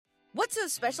What's so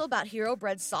special about Hero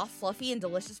Bread's soft, fluffy, and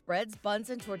delicious breads, buns,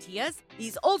 and tortillas?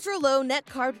 These ultra-low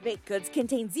net-carb baked goods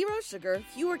contain zero sugar,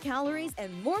 fewer calories,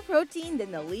 and more protein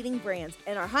than the leading brands,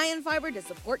 and are high in fiber to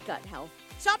support gut health.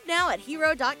 Shop now at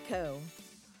hero.co.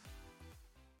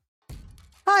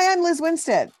 Hi, I'm Liz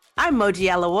Winstead. I'm Moji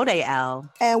Alawode L.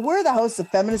 And we're the hosts of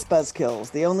Feminist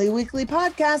Buzzkills, the only weekly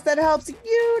podcast that helps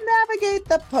you navigate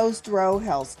the post-Roe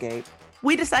hellscape.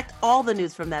 We dissect all the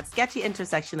news from that sketchy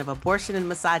intersection of abortion and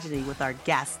misogyny with our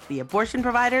guests, the abortion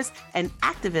providers and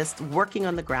activists working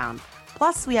on the ground.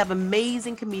 Plus, we have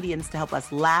amazing comedians to help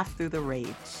us laugh through the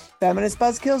rage. Feminist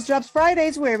Buzzkills drops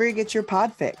Fridays wherever you get your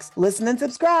pod fix. Listen and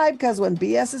subscribe, because when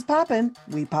BS is poppin',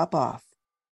 we pop off.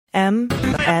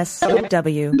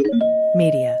 MSW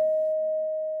Media.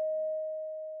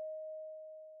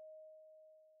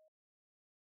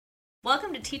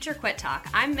 Welcome to Teacher Quit Talk.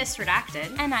 I'm Miss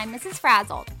Redacted. And I'm Mrs.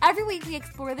 Frazzled. Every week we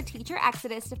explore the teacher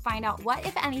exodus to find out what,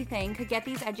 if anything, could get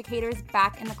these educators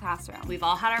back in the classroom. We've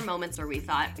all had our moments where we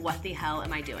thought, what the hell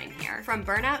am I doing here? From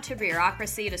burnout to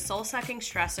bureaucracy to soul-sucking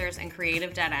stressors and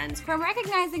creative dead ends. From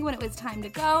recognizing when it was time to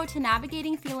go to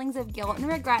navigating feelings of guilt and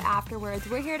regret afterwards,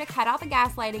 we're here to cut out the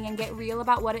gaslighting and get real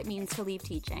about what it means to leave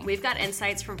teaching. We've got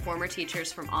insights from former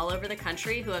teachers from all over the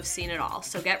country who have seen it all.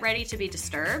 So get ready to be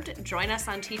disturbed. Join us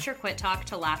on Teacher Quit Talk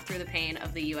to laugh through the pain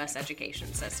of the U.S.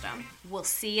 education system. We'll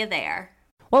see you there.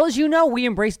 Well, as you know, we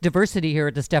embrace diversity here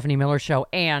at the Stephanie Miller Show,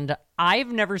 and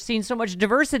I've never seen so much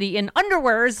diversity in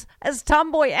underwears as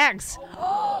Tomboy X.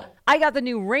 I got the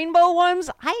new rainbow ones.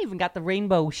 I even got the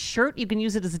rainbow shirt. You can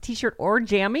use it as a t-shirt or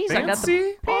jammies. Fancy? I got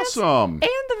the pants Awesome.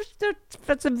 And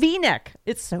that's a V-neck.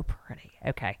 It's so pretty.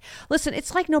 Okay. Listen,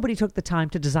 it's like nobody took the time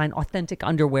to design authentic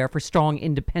underwear for strong,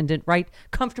 independent, right?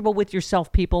 Comfortable with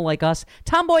yourself people like us.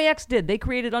 Tomboy X did. They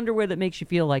created underwear that makes you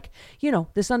feel like, you know,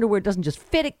 this underwear doesn't just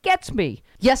fit, it gets me.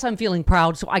 Yes, I'm feeling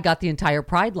proud, so I got the entire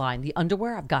Pride line. The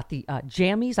underwear, I've got the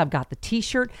jammies, I've got the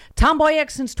t-shirt. Tomboy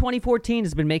X since 2014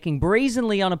 has been making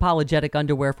brazenly unapologetic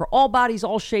underwear for all bodies,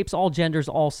 all shapes, all genders,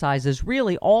 all sizes.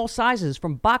 Really, all sizes,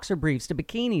 from boxer briefs to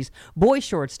bikinis, boy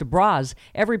shorts to bras.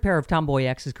 Every pair of Tomboy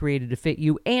X is created to fit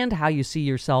you and how you see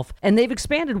yourself. And they've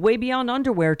expanded way beyond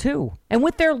underwear, too. And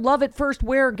with their love at first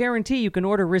wear guarantee, you can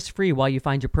order risk-free while you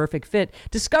find your perfect fit.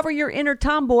 Discover your inner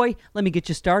tomboy. Let me get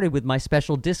you started with my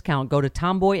special discount. Go to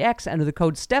Tomboy X, enter the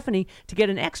code Stephanie to get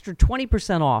an extra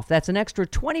 20% off. That's an extra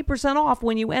 20% off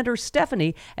when you enter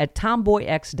Stephanie at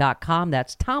tomboyx.com.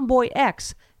 That's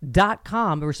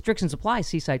tomboyx.com. Restrictions apply.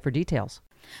 See site for details.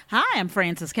 Hi, I'm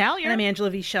Frances Callier. And I'm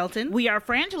Angela V. Shelton. We are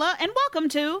Frangela, and welcome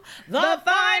to The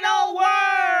Final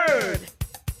Word!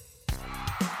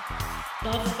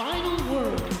 The Final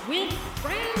Word with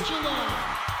Frangela.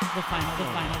 The final word.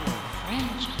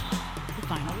 Frangela. The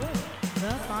final word.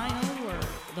 The final word.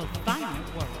 The final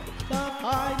word. The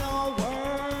final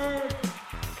word.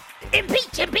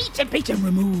 Impeach, impeach, impeach, and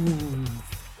remove.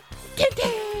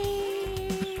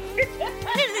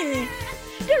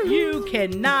 You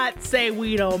cannot say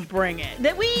we don't bring it.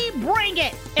 That we bring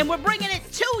it, and we're bringing it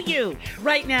to you.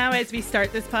 Right now, as we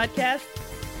start this podcast,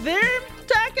 they're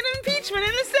talking impeachment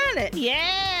in the Senate.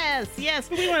 Yes.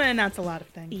 We want to announce a lot of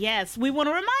things. Yes, we want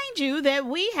to remind you that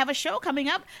we have a show coming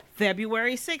up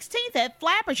February 16th at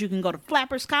Flappers. You can go to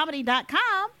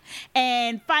flapperscomedy.com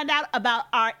and find out about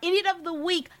our Idiot of the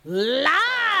Week live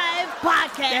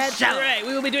podcast show. That's right.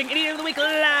 We will be doing Idiot of the Week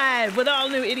live with all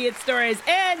new idiot stories,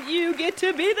 and you get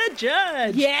to be the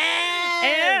judge. Yes.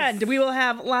 And we will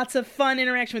have lots of fun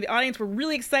interaction with the audience. We're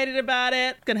really excited about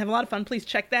it. Going to have a lot of fun. Please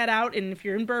check that out. And if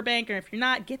you're in Burbank or if you're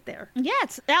not, get there.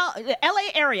 Yes, LA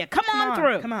area. Come on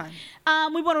through. Come on.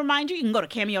 We want to remind you can go to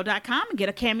Cameo.com and get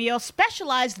a Cameo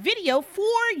specialized video for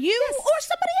you or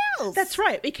somebody else. That's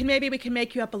right. We can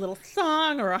make you up a little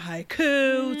song or a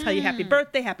haiku, tell you happy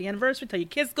birthday, happy anniversary, tell your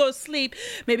kids go to sleep,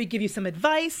 maybe give you some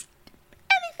advice.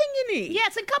 Anything you need.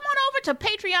 Yes, and come on over to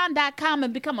patreon.com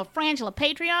and become a Frangela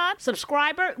Patreon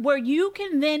subscriber, where you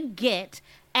can then get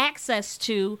access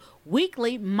to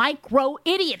weekly Micro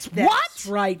Idiots. That's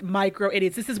right, Micro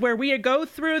Idiots. This is where we go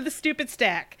through the stupid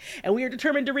stack, and we are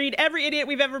determined to read every idiot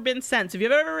we've ever been sent. So if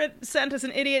you've ever sent us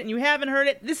an idiot and you haven't heard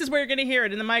it, this is where you're going to hear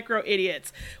it in the Micro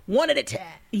Idiots. One at a time.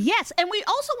 Yes, and we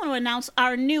also want to announce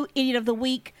our new Idiot of the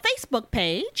Week Facebook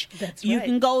page. That's right. You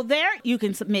can go there. You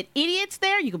can submit idiots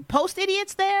there. You can post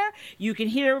idiots there. You can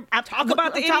hear talk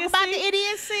about the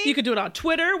idiocy. You can do it on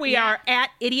Twitter. We are at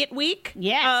Idiot Week.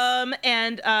 Yes.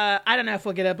 And I don't know if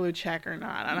we'll get a blue check or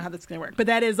not. I don't know how that's going to work. But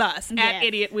that is us at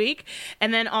Idiot Week.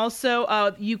 And then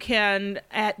also you can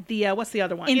at the, what's the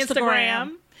other one?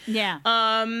 Instagram. Yeah.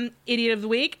 Idiot of the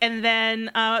week. And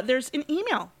then there's an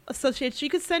email associated. So you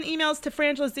could send emails to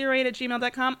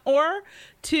frangela08@gmail.com or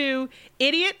to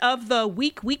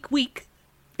idiotoftheweek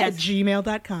at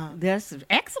gmail.com. That's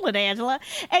excellent, Angela.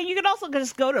 And you can also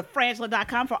just go to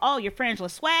frangela.com for all your Frangela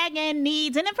swag and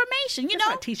needs and information. You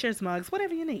know, t-shirts, mugs,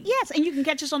 whatever you need. Yes, and you can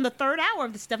catch us on the third hour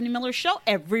of the Stephanie Miller Show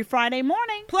every Friday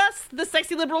morning. Plus, the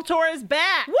Sexy Liberal Tour is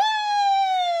back. Woo!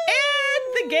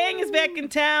 And the gang is back in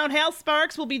town. Hal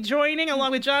Sparks will be joining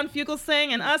along with John Fugelsang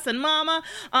and us and Mama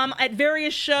at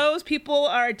various shows. People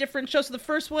are at different shows. So the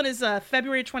first one is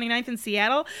February 29th in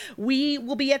Seattle. We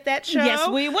will be at that show. Yes,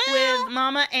 we will. With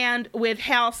Mama and with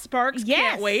Hal Sparks. Yes.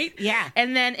 Can't wait. Yeah.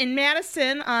 And then in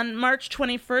Madison on March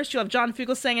 21st, you'll have John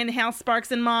Fugelsang and Hal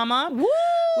Sparks and Mama. Woo!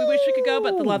 We wish we could go,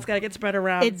 but the love's got to get spread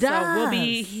around. It does. So we'll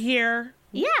be here.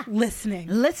 Yeah. Listening.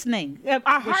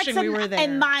 Our hearts Wishing we were there.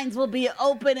 and minds will be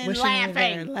open and Wishing we were laughing.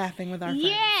 there and laughing with our friends.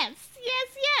 Yes.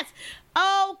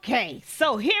 Okay,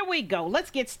 so here we go.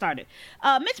 Let's get started.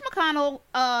 Mitch McConnell,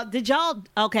 did y'all...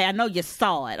 Okay, I know you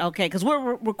saw it, okay, because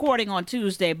we're recording on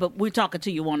Tuesday, but we're talking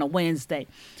to you on a Wednesday.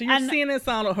 So you're seeing this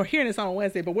or hearing this on a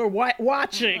Wednesday, but we're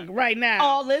watching right now.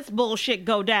 All this bullshit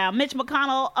go down. Mitch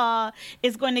McConnell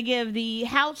is going to give the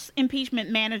House impeachment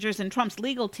managers and Trump's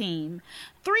legal team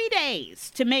 3 days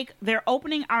to make their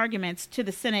opening arguments to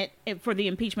the Senate for the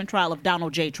impeachment trial of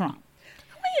Donald J. Trump.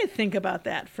 I need to think about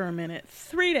that for a minute.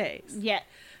 3 days. Yeah.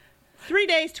 3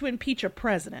 days to impeach a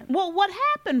president. Well, what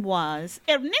happened was,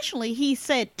 initially he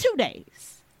said 2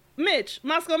 days.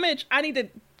 Moscow Mitch, I need to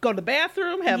go to the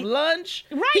bathroom, have lunch.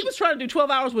 Right. He was trying to do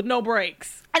 12 hours with no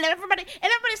breaks. And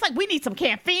everybody's like, we need some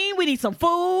caffeine, we need some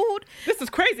food. This is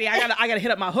crazy. I gotta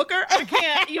hit up my hooker. I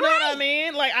can't, you know what I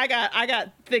mean? Like I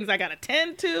got things I gotta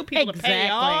tend to, people to pay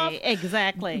off.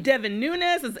 Exactly. Devin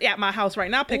Nunes is at my house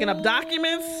right now picking up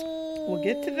documents. We'll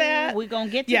get to that. We're going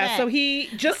to get to Yeah, that. so he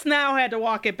just now had to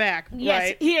walk it back, yes,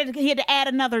 right? He had to add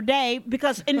another day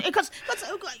because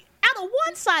out of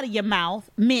one side of your mouth,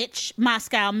 Mitch,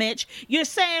 Moscow Mitch, you're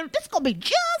saying this is going to be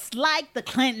just like the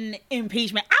Clinton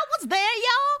impeachment. I was there,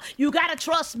 y'all. You got to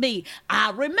trust me.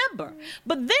 I remember.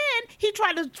 But then he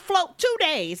tried to float 2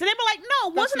 days. And they were like, no,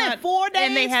 wasn't it 4 days?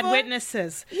 And they had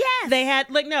witnesses. Yes. They had,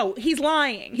 no, he's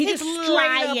lying. He's just straight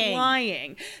up lying.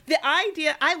 lying. The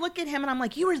idea, I look at him and I'm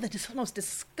like, you are the most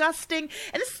disgusting.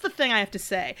 And this is the thing I have to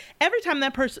say. Every time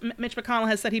that person, Mitch McConnell,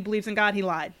 has said he believes in God, he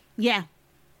lied. Yeah.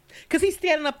 Because he's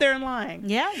standing up there and lying.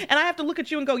 Yeah. And I have to look at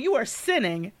you and go, you are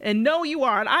sinning. And no, you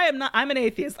are. And I am not. I'm an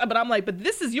atheist. But I'm like, but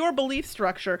this is your belief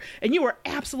structure. And you are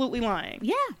absolutely lying.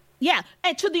 Yeah. Yeah.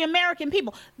 And to the American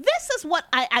people, this is what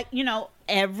I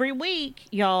every week,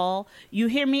 y'all, you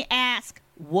hear me ask,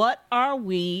 what are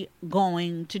we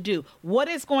going to do? What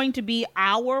is going to be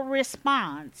our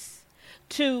response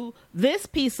to this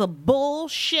piece of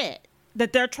bullshit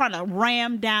that they're trying to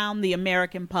ram down the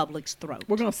American public's throat?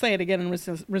 We're going to say it again in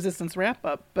Resistance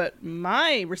Wrap-Up, but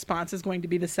my response is going to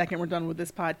be the second we're done with this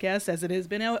podcast, as it has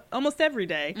been almost every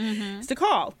day, is to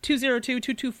call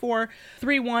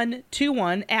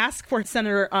 202-224-3121, ask for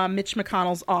Senator Mitch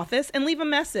McConnell's office, and leave a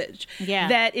message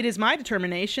that it is my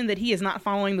determination that he is not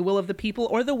following the will of the people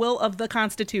or the will of the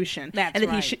Constitution. That's and that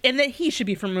right. and that he should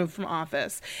be removed from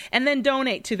office. And then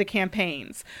donate to the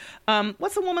campaigns.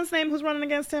 What's the woman's name who's running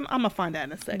against him? I'm going to find out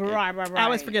in a second. Right. I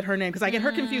always forget her name because I get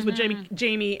her confused with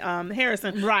Jamie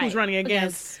Harrison, who's running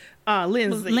against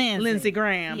Lindsey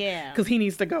Graham. Yeah. Because he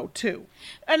needs to go too.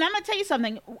 And I'm going to tell you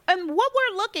something. And what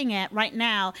we're looking at right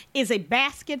now is a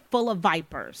basket full of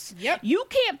vipers. Yep. You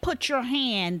can't put your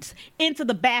hands into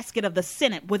the basket of the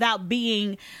Senate without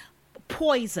being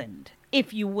poisoned,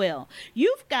 if you will.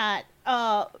 You've got,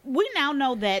 we now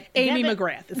know that Amy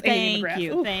McGrath. It's Amy McGrath. Thank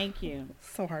you. Thank you.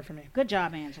 So hard for me. Good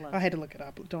job, Angela. I had to look it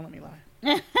up. Don't let me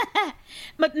lie.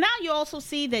 But now you also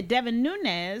see that Devin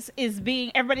Nunes is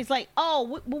being, everybody's like,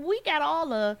 oh, we got all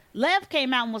the, Lev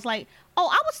came out and was like, oh,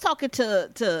 I was talking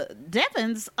to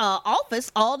Devin's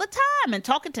office all the time and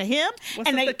talking to him.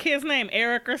 What's the kid's name?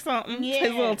 Eric or something? Yeah.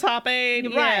 His little top aide?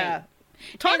 Right. Yeah.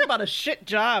 Talk about a shit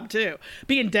job, too.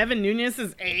 Being Devin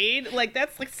Nunes' aide,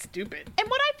 that's stupid. And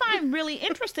what I find really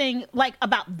interesting,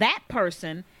 about that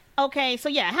person, okay, so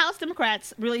House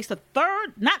Democrats released a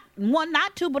third, not one,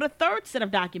 not two, but a third set of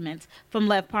documents from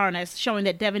Lev Parnas showing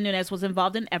that Devin Nunes was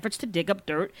involved in efforts to dig up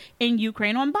dirt in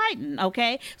Ukraine on Biden,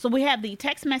 okay? So we have the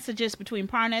text messages between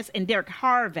Parnas and Derek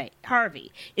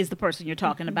Harvey is the person you're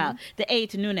talking about, the aide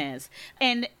to Nunes.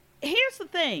 And here's the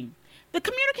thing. The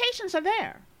communications are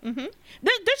there. Mm-hmm.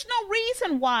 There's no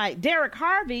reason why Derek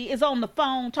Harvey is on the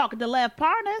phone talking to Lev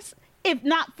Parnas, if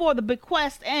not for the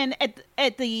bequest and at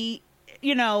the,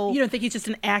 You don't think he's just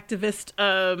an activist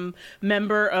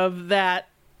member of that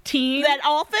team, that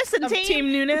office and of team,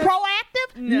 Team Nunes?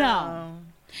 proactive? No.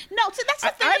 No, so that's the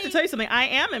thing. I have to tell you something. I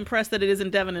am impressed that it isn't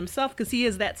Devin himself because he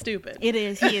is that stupid. It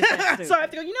is. He is that stupid. So I have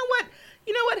to go, you know what?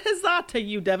 Huzzah to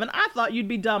you, Devin. I thought you'd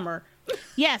be dumber.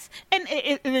 Yes, and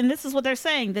this is what they're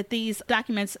saying, that these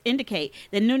documents indicate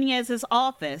that Nunez's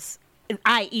office,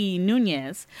 i.e.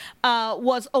 Nunes,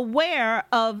 was aware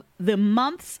of the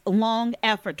months-long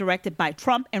effort directed by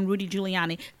Trump and Rudy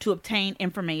Giuliani to obtain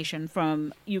information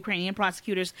from Ukrainian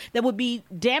prosecutors that would be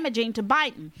damaging to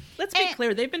Biden. Let's be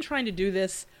clear. They've been trying to do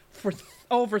this for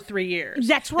over 3 years.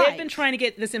 That's right. They've been trying to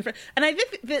get this info. And I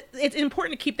think that it's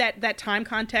important to keep that time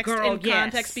context in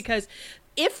context, because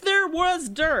if there was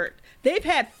dirt, they've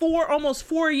had almost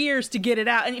 4 years to get it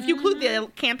out. And if you include the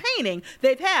campaigning,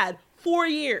 they've had 4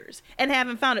 years and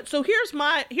haven't found it. So here's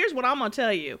what I'm going to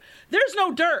tell you. There's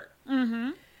no dirt.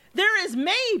 There is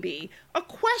maybe a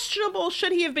questionable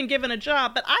should he have been given a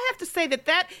job, but I have to say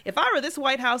that if I were this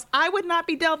White House, I would not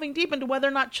be delving deep into whether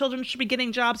or not children should be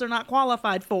getting jobs they're not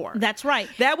qualified for. That's right.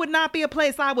 That would not be a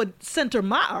place I would center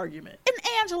my argument. And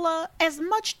Angela, as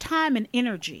much time and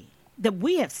energy that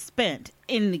we have spent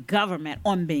in the government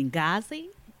on Benghazi,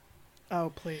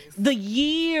 oh, please. the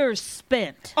years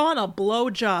spent on a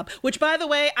blowjob, which, by the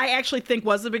way, I actually think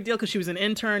was a big deal because she was an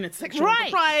intern. It's sexual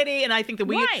impropriety, and I think that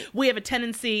we have a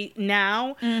tendency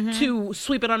now to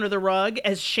sweep it under the rug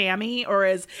as shammy or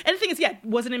as. And the thing is,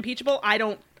 was it impeachable?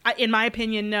 In my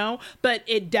opinion, no, but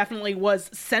it definitely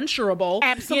was censurable.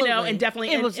 Absolutely. And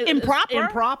definitely it was improper.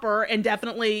 Improper, and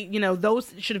definitely,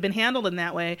 those should have been handled in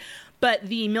that way. But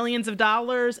the millions of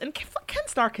dollars, and Ken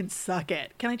Starr can suck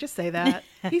it. Can I just say that?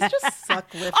 He's just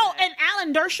sucked with it. And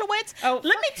Alan Dershowitz. Let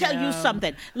me tell you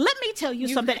something.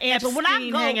 Angela. When I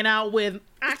go hanging out with,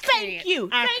 thank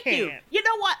you. You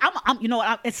know what?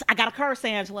 I got to curse,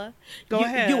 Angela. Go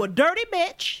ahead. You a dirty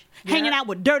bitch. Hanging out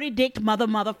with dirty dicked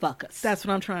motherfuckers. That's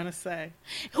what I'm trying to say.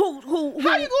 Who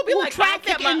how you gonna be like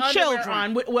traffic in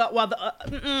children? And if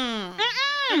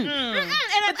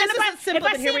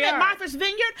I see them at Martha's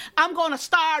Vineyard, I'm gonna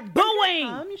start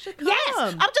booing. You should come.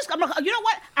 Yes, you know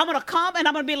what? I'm gonna come and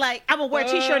I'm gonna be like, I'm gonna wear a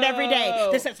T-shirt every day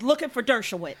that says "Looking for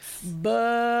Dershowitz."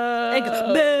 Boo.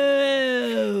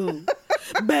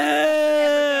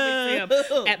 Boo.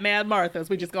 Boo. At Mad Martha's,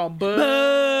 we just go boo.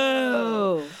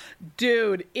 Boo.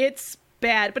 Dude, it's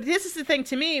bad. But this is the thing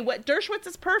to me. What Dershowitz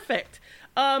is perfect.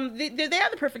 They are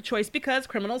the perfect choice because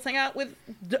criminals hang out with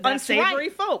unsavory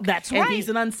folk. That's right. And he's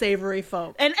an unsavory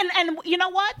folk. And you know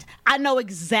what? I know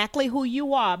exactly who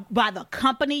you are by the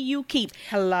company you keep.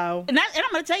 Hello. And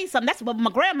I'm going to tell you something. That's what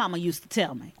my grandmama used to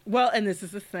tell me. Well, and this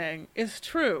is the thing. It's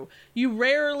true. You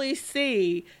rarely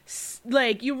see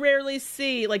like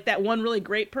that one really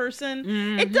great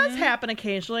person. It does happen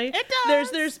occasionally. It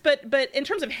does. But in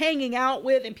terms of hanging out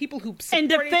with and people who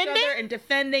support each other and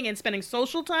defending and spending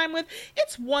social time with,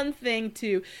 it's one thing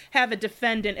to have a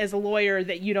defendant as a lawyer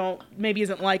that maybe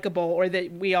isn't likable or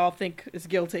that we all think is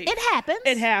guilty.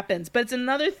 It happens. But it's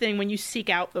another thing when you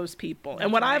seek out those people.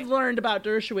 And what I've learned about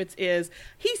Dershowitz is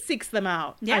he seeks them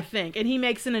out, I think. And he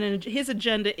makes his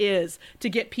agenda is to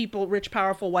get people, rich,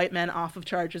 powerful white men, off of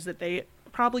charges that they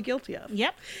probably guilty of.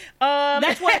 Yep.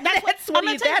 That's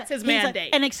his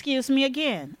mandate. And excuse me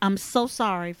again. I'm so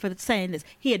sorry for saying this.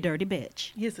 He a dirty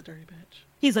bitch. He is a dirty bitch.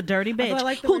 He's a dirty bitch. I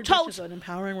like the word bitch is an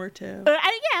empowering word too.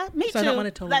 Yeah, me too. So I don't want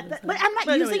to totally but I'm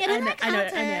not using it in that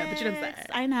context. I know, but you know what I'm saying.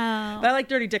 I know. But I like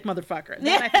dirty dick motherfucker.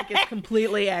 That I think is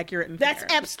completely accurate and fair.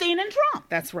 That's Epstein and Trump.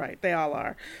 That's right. They all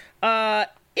are.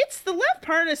 It's the Lev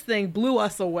Parnas thing blew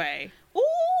us away.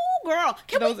 Ooh, girl.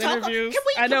 Those interviews.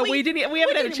 I know we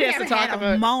haven't had a chance to talk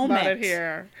about it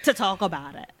here. To talk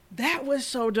about it. That was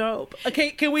so dope. Okay,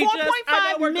 can we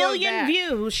 4.5 million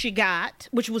views she got,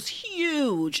 which was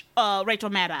huge, Rachel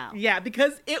Maddow. Yeah,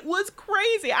 because it was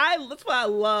crazy. That's what I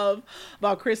love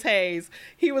about Chris Hayes.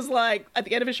 He was like, at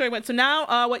the end of his show, he went, so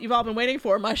now what you've all been waiting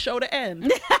for, my show to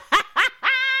end.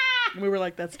 And we were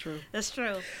like, that's true. That's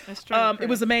true. It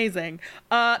was amazing.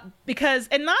 And here's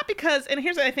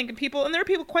what I think, there are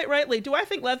people quite rightly, do I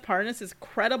think Lev Parnas is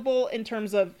credible in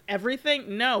terms of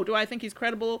everything? No. Do I think he's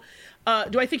credible?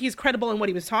 Do I think he's credible in what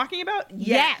he was talking about?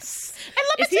 Yes.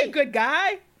 And is he a good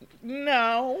guy?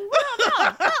 No.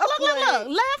 Look.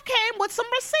 Lev came with some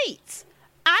receipts.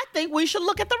 I think we should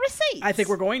look at the receipts. I think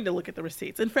we're going to look at the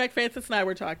receipts. In fact, Francis and I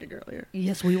were talking earlier.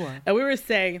 Yes, we were. And we were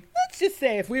saying, let's just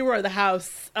say if we were the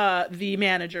House, the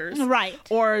managers, right,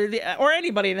 or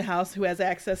anybody in the House who has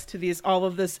access to all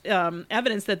of this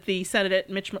evidence that the Senate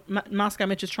Moscow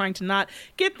Mitch is trying to not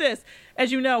get this.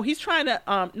 As you know, he's trying to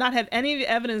not have any of the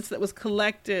evidence that was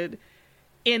collected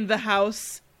in the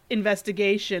House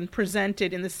investigation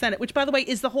presented in the Senate, which, by the way,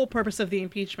 is the whole purpose of the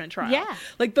impeachment trial. Yeah.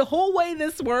 Like, the whole way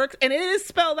this works, and it is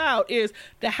spelled out, is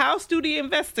the House do the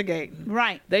investigating.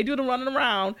 Right. They do the running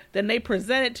around, then they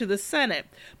present it to the Senate.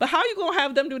 But how you going to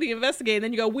have them do the investigating,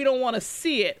 then you go, we don't want to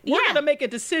see it. We're going to make a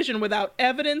decision without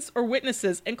evidence or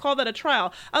witnesses and call that a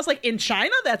trial. I was like, in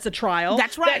China, that's a trial.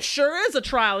 That's right. That sure is a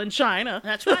trial in China.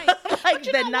 That's right. Like,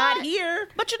 they're not here.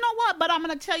 But you know what? But I'm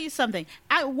going to tell you something.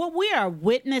 What we are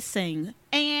witnessing,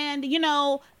 and, you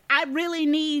know, I really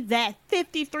need that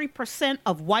 53%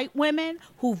 of white women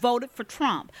who voted for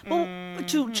Trump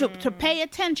to pay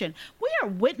attention. We are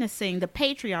witnessing the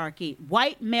patriarchy,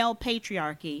 white male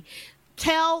patriarchy,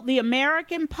 tell the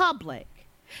American public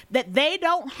that they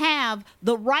don't have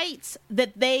the rights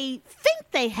that they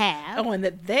think they have. Oh, and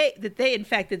that they in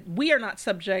fact, that we are not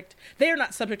subject, they are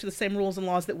not subject to the same rules and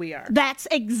laws that we are. That's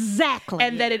exactly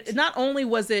and that it not only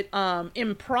was it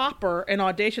improper and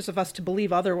audacious of us to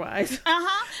believe otherwise,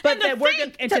 but and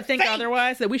that to think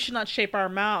otherwise, that we should not shape our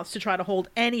mouths to try to hold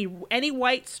any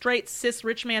white, straight, cis,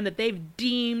 rich man that they've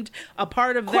deemed a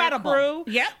part of credible. Their crew.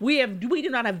 Yep. We do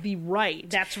not have the right.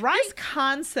 That's right. This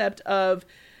concept of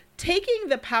taking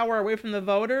the power away from the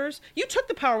voters, you took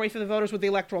the power away from the voters with the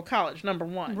Electoral College, number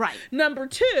one. Right. Number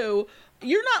two,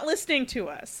 you're not listening to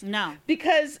us. No.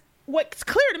 Because what's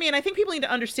clear to me, and I think people need to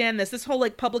understand this whole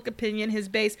like public opinion, his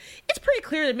base, it's pretty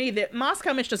clear to me that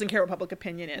Moscow Mitch doesn't care what public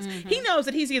opinion is. He knows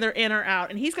that he's either in or out,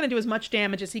 and he's going to do as much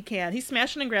damage as he can. He's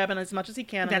smashing and grabbing as much as he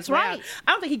can. That's on his way right. out.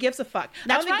 I don't think he gives a fuck. I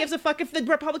don't think he gives a fuck if the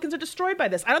Republicans are destroyed by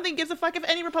this. I don't think he gives a fuck if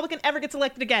any Republican ever gets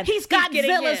elected again. He's got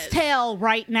Godzilla's tail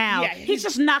right now. Yeah, he's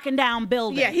just knocking down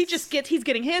buildings. Yeah, he's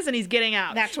getting his and he's getting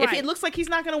out. That's right. If it looks like he's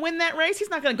not going to win that race, he's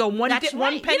not going to go one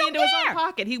penny into his own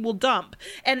pocket. He will dump.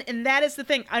 And that is the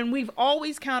thing. And we've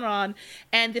always counted on,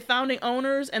 and the founding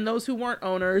owners and those who weren't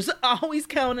owners always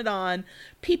counted on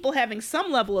people having some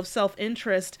level of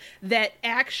self-interest that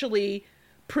actually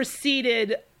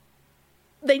preceded.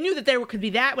 They knew that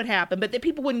that would happen, but that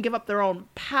people wouldn't give up their own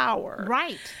power.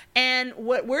 Right. And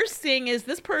what we're seeing is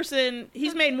this person,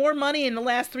 he's made more money in the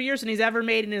last 3 years than he's ever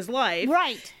made in his life.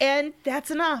 Right. And that's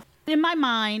enough. In my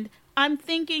mind, I'm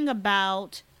thinking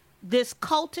about this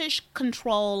cultish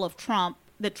control of Trump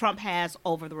that Trump has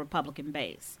over the Republican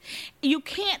base. You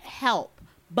can't help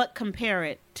but compare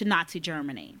it to Nazi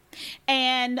Germany.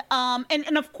 And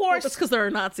of course... It's because there are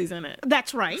Nazis in it.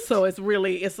 That's right. So it's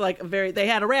like they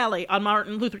had a rally on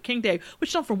Martin Luther King Day,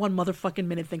 which don't for one motherfucking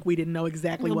minute think we didn't know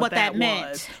exactly what that meant.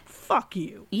 Was. Fuck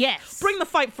you. Yes. Bring the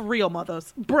fight for real,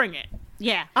 mothers. Bring it.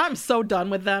 Yeah. I'm so done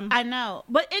with them. I know.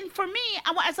 But for me,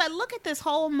 as I look at this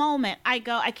whole moment,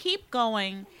 I keep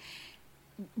going,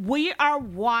 we are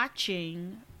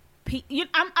watching...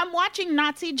 I'm watching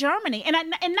Nazi Germany, and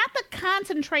not the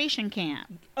concentration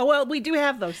camp. Oh well, we do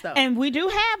have those though, and we do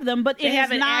have them, but they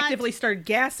haven't actively started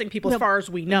gassing people as far as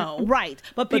we know. Right,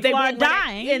 but people are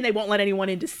dying, and they won't let anyone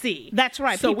in to see. That's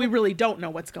right. So we really don't know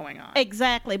what's going on.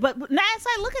 Exactly. But now, as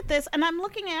I look at this, and I'm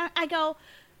looking at it, I go,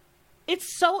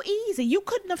 it's so easy. You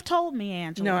couldn't have told me,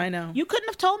 Angela. No, I know. You couldn't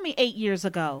have told me 8 years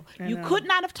ago. You could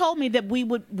not have told me that we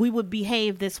would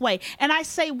behave this way. And I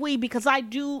say we because I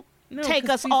do. Take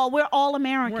us all. We're all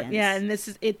Americans. And this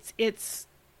is it's.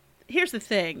 Here's the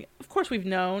thing. Of course, we've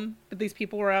known that these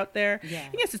people were out there. Yeah.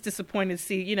 And yes, it's disappointing to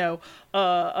see.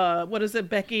 What is it,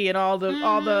 Becky and all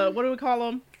the what do we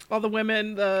call them? All the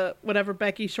women, the whatever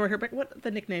Becky, short hair. What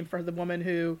the nickname for the woman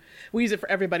who we use it for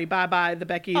everybody? Bye the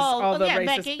Beckys, all the racist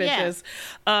Becky, bitches.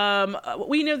 Yeah.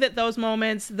 We knew that those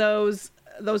moments,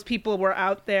 those people were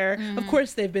out there. Of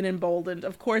course, they've been emboldened.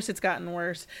 Of course, it's gotten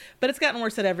worse. But it's gotten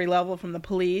worse at every level, from the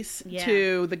police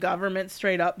to the government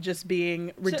straight up just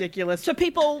being ridiculous. To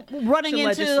people running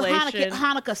into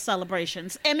Hanukkah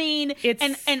celebrations. I mean,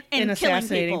 and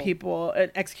assassinating people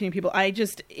and executing people.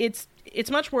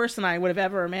 It's much worse than I would have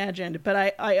ever imagined.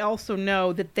 But I also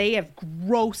know that they have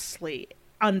grossly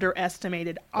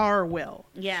underestimated our will.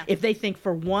 Yeah. If they think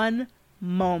for one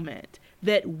moment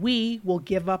that we will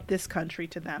give up this country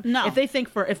to them. No. If they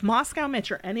think if Moscow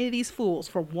Mitch or any of these fools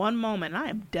for one moment, and I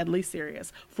am deadly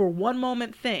serious, for one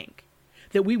moment think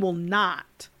that we will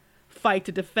not fight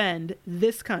to defend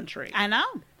this country. I know.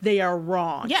 They are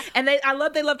wrong. Yeah. And they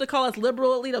love to call us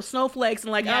liberal, snowflakes,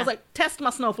 and I was like, test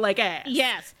my snowflake ass.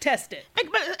 Yes. Test it.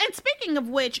 And speaking of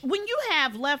which, when you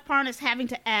have Lev Parnas having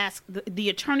to ask the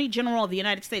Attorney General of the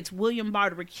United States, William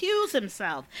Barr, to recuse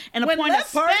himself and appoint a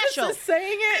special is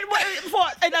saying it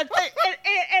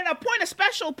and appoint a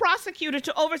special prosecutor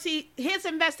to oversee his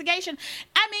investigation,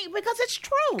 I mean, because it's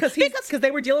true. Because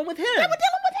they were dealing with him. They were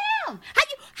dealing with him.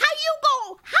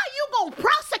 How you go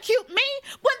prosecute me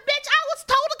when, bitch, I was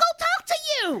told to go talk to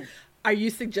you? Are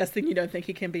you suggesting you don't think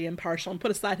he can be impartial and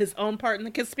put aside his own part in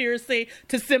the conspiracy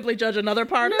to simply judge another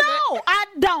part of it? No, I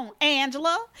don't,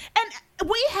 Angela. And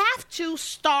we have to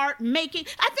start making...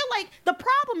 I feel like the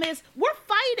problem is we're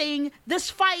fighting this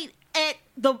fight at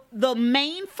the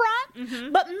main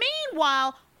front, but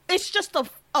meanwhile, it's just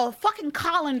a fucking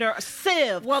colander, a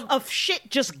sieve of shit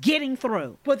just getting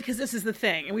through. Well, because this is the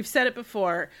thing, and we've said it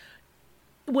before.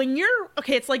 When you're,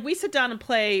 okay, it's like we sit down and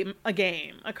play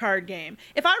a card game.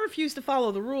 If I refuse to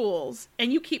follow the rules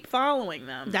and you keep following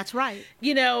them. That's right.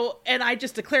 And I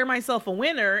just declare myself a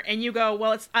winner and you go,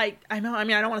 well, I know, I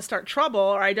don't want to start trouble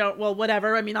or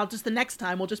whatever. I'll just, the next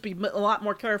time we'll just be a lot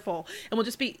more careful and we'll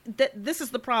just be, this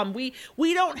is the problem.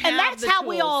 We don't have and that's how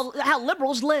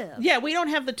liberals live. Yeah, we don't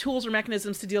have the tools or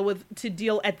mechanisms to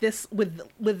deal at this, with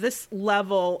this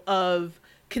level of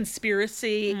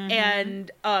conspiracy, and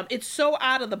it's so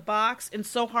out of the box and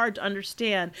so hard to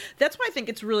understand. That's why I think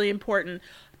it's really important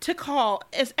to call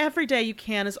as every day you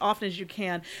can, as often as you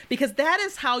can, because that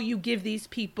is how you give these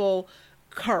people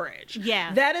courage.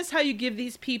 Yeah. That is how you give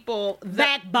these people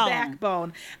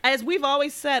backbone. As we've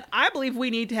always said, I believe we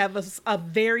need to have a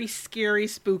very scary,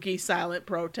 spooky, silent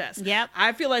protest. Yep.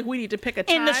 I feel like we need to pick a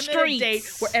time in the and a date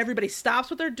streets where everybody stops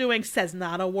what they're doing, says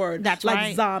not a word. That's like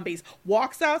right. Zombies.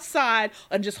 Walks outside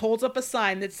and just holds up a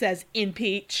sign that says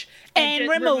impeach and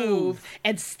just remove,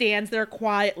 and stands there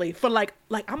quietly for like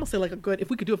I'm gonna say like a good, if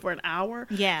we could do it for an hour,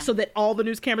 so that all the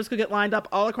news cameras could get lined up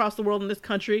all across the world in this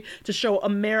country to show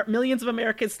millions of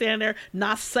Americans standing there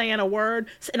not saying a word,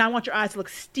 and I want your eyes to look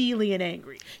steely and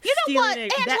angry. You know what,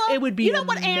 Angela? It would be You know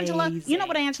what,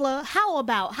 Angela? How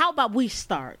about we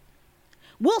start?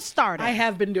 We'll start it. I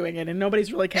have been doing it, and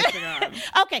nobody's really catching on.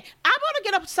 Okay, I'm going to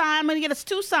get a sign. I'm going to get us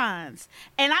 2 signs.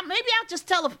 And maybe I'll just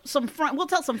tell some friends. We'll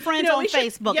tell some friends on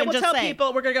Facebook. Yeah, and we'll just tell say,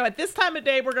 people we're going to go at this time of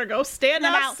day. We're going to go stand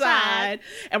outside,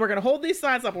 and we're going to hold these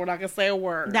signs up. We're not going to say a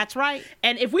word. That's right.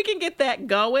 And if we can get that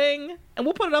going, and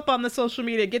we'll put it up on the social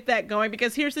media, get that going,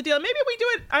 because here's the deal. Maybe we do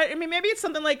it, maybe it's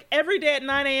something like every day at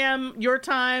 9 a.m. your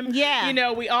time.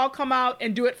 Yeah. We all come out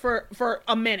and do it for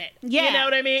a minute. Yeah. You know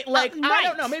what I mean? Like, right. I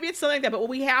don't know. Maybe it's something like that. But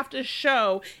what we have to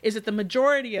show is that the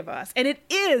majority of us, and it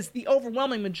is the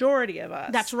overwhelming majority of us.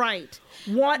 That's right.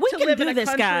 Want to live in a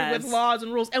country guys. with laws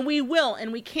and rules. And we will,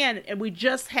 and we can, and we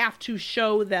just have to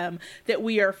show them that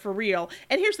we are for real.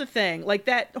 And here's the thing, like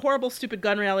that horrible, stupid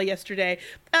gun rally yesterday,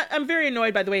 I'm very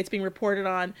annoyed by the way it's being reported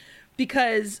on,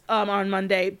 because on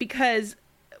Monday, because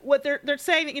what they're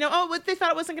saying that, they thought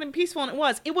it wasn't going to be peaceful, and it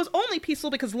was. It was only peaceful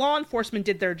because law enforcement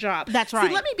did their job. That's right.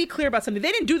 See, let me be clear about something.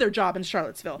 They didn't do their job in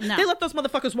Charlottesville. No. They let those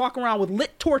motherfuckers walk around with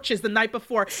lit torches the night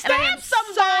before. Stab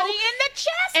somebody in the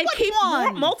chest and with keep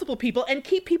one. multiple people, and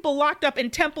keep people locked up in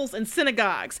temples and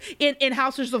synagogues, in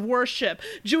houses of worship,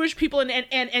 Jewish people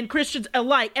and Christians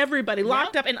alike, everybody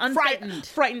locked up and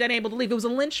frightened, unable to leave. It was a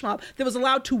lynch mob that was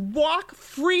allowed to walk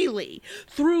freely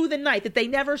through the night, that they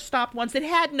never stopped once. It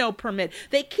had no permit.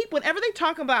 They keep, whenever they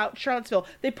talk about Charlottesville,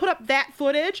 they put up that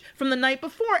footage from the night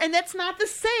before, and that's not the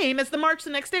same as the march the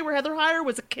next day where Heather Heyer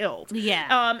was killed.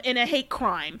 Yeah. In a hate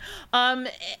crime.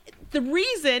 The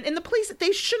reason, and the police,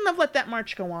 they shouldn't have let that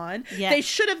march go on. Yeah. They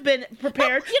should have been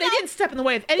prepared. They didn't step in the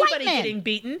way of anybody getting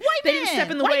beaten. They didn't step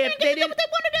in the way of they didn't do what they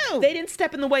want to do. They didn't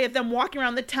step in the way of them walking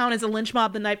around the town as a lynch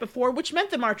mob the night before, which meant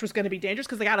the march was going to be dangerous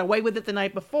because they got away with it the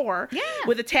night before. Yeah.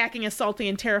 With attacking, assaulting,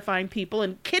 and terrifying people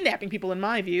and kidnapping people, in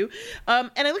my view. And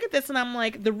I look at this and I'm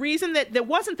like, the reason that there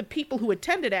wasn't the people who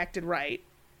attended acted right.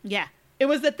 Yeah. It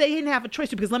was that they didn't have a choice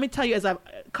to, because let me tell you something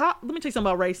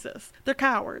about racists. They're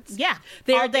cowards. Yeah.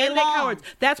 They All are day damn long. cowards.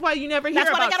 That's why you never hear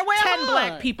That's why they about gotta wear 10 a hood.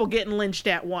 black people getting lynched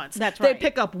at once. That's They right.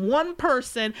 pick up one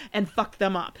person and fuck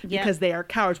them up because they are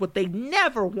cowards. What they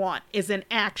never want is an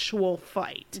actual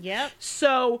fight. Yep.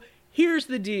 So here's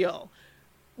the deal.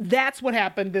 That's what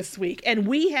happened this week. And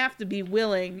we have to be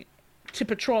willing to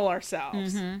patrol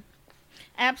ourselves. Mm-hmm.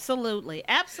 Absolutely.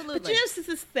 But this is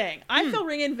this thing. I feel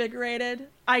reinvigorated.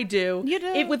 I do. You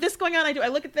do. With this going on, I do. I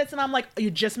look at this and I'm like, you're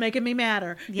just making me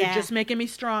madder. Yeah. You're just making me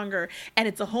stronger. And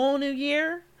it's a whole new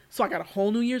year. So I got a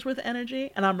whole new year's worth of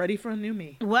energy, and I'm ready for a new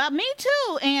me. Well, me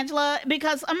too, Angela,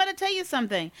 because I'm going to tell you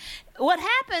something. What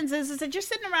happens is that you're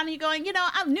sitting around and you're going,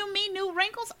 new me, new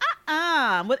wrinkles?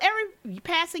 With every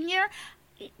passing year,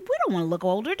 we don't want to look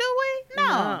older, do we?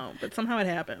 No. But somehow it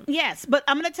happens. Yes, but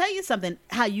I'm going to tell you something,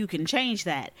 how you can change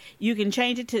that. You can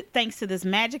change it thanks to this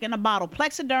magic in a bottle,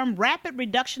 Plexiderm Rapid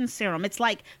Reduction Serum. It's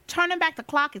like turning back the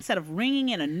clock instead of ringing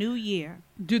in a new year.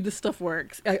 Dude, this stuff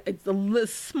works. It's a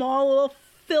small little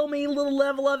filmy little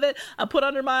level of it. I put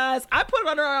under my eyes. I put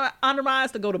it under my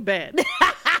eyes to go to bed.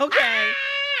 Okay.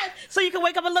 So you can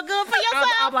wake up and look good for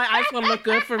yourself. I'm like, I just want to look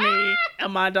good for me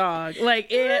and my dog.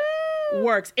 Like it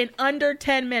works in under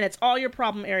 10 minutes. All your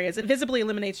problem areas. It visibly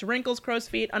eliminates wrinkles, crow's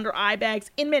feet, under eye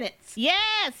bags in minutes.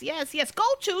 Yes. Go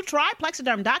to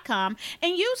tryplexiderm.com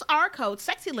and use our code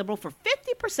SEXYLIBERAL for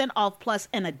 50% off plus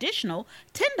an additional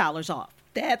 $10 off.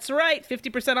 That's right,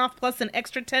 50% off plus an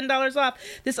extra $10 off.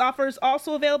 This offer is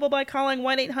also available by calling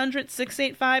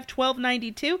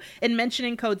 1-800-685-1292 and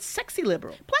mentioning code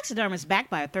SEXYLIBERAL. Plexiderm is backed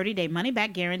by a 30-day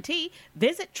money-back guarantee.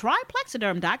 Visit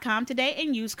tryplexiderm.com today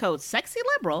and use code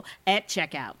SEXYLIBERAL at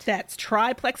checkout. That's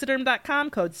tryplexiderm.com,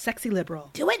 code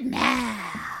SEXYLIBERAL. Do it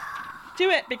now. Do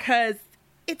it because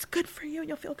it's good for you and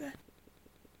you'll feel good.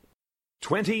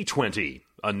 2020,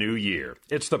 a new year.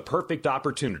 It's the perfect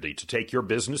opportunity to take your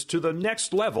business to the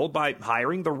next level by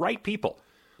hiring the right people.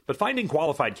 But finding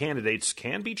qualified candidates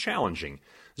can be challenging.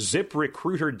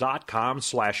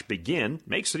 ZipRecruiter.com/begin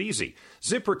makes it easy.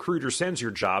 ZipRecruiter sends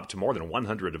your job to more than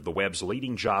 100 of the web's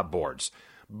leading job boards.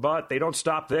 But they don't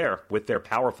stop there. With their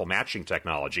powerful matching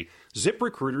technology,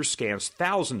 ZipRecruiter scans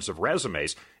thousands of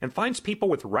resumes and finds people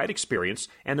with the right experience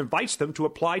and invites them to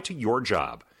apply to your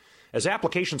job. As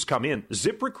applications come in,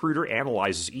 ZipRecruiter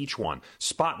analyzes each one,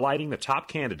 spotlighting the top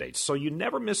candidates so you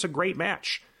never miss a great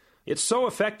match. It's so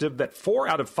effective that 4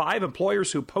 out of 5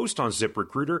 employers who post on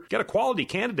ZipRecruiter get a quality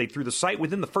candidate through the site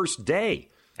within the first day.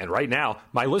 And right now,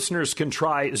 my listeners can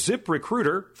try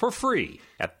ZipRecruiter for free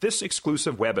at this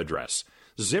exclusive web address,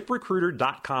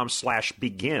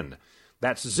 ZipRecruiter.com/begin.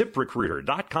 That's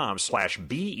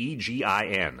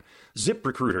ZipRecruiter.com/BEGIN.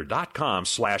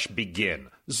 ZipRecruiter.com/begin.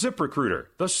 ZipRecruiter,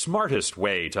 the smartest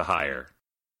way to hire.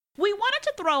 We wanted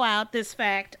to throw out this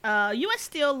fact. U.S.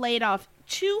 Steel laid off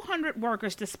 200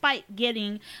 workers despite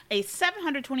getting a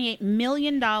 $728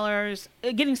 million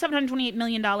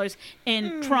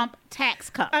in Trump tax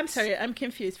cuts. I'm sorry, I'm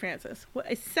confused, Francis. Well,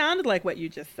 it sounded like what you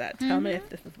just said. Tell me if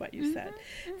this is what you said.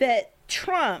 That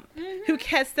Trump, who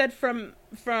has said from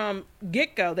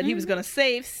get-go that he was going to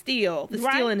save steel, the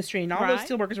steel industry, and all those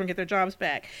steel workers were going to get their jobs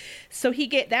back. So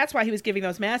that's why he was giving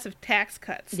those massive tax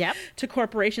cuts to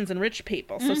corporations and rich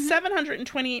people. So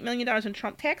 $728 million in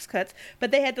Trump tax cuts,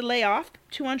 but they had to lay off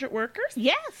 200 workers?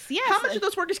 Yes. How much did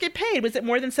those workers get paid? Was it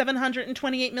more than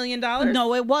 $728 million?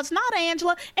 No, it was not,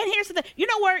 Angela. And here's the thing. You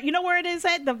know where it is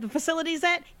at? The facility's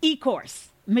at? Ecorse,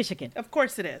 Michigan. Of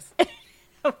course it is.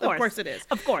 Of course it is.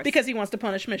 Of course. Because he wants to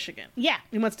punish Michigan. Yeah.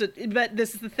 He wants to, but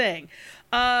this is the thing.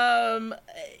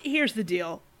 Here's the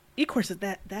deal.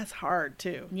 Ecorse, that's hard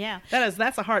too. Yeah. That's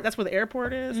where the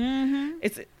airport is.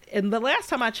 And the last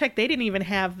time I checked, they didn't even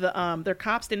have their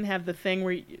cops didn't have the thing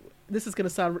where this is going to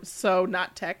sound so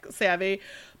not tech savvy,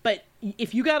 but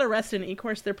if you got arrested in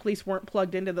Ecorse, their police weren't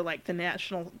plugged into the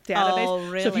national database. Oh,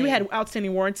 really? So if you had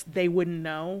outstanding warrants, they wouldn't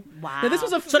know. Wow. Now, this was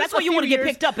so that's why you want to get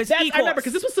picked up as Ecorse. I remember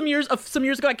because this was some years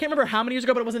ago. I can't remember how many years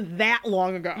ago, but it wasn't that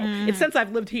long ago. It's since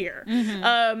I've lived here. And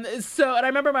I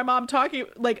remember my mom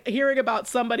hearing about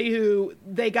somebody who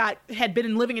had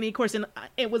been living in Ecorse, and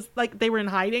it was like they were in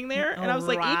hiding there. And I was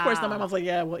like, Ecorse. And my mom was like,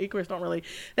 yeah, well, Ecorse don't really.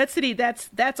 That city, that's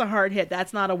a hard hit.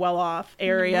 That's not a well-off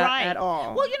area at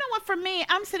all. Well, you know what? For me,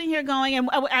 I'm sitting here going, and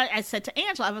I said to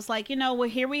Angela, I was like, well,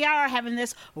 here we are having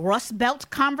this Rust Belt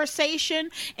conversation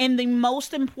in the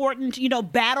most important,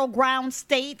 battleground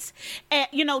states.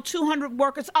 200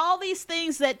 workers, all these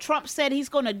things that Trump said he's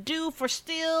going to do for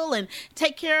steel and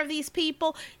take care of these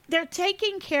people. They're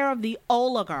taking care of the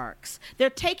oligarchs. They're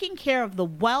taking care of the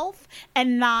wealth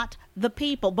and not the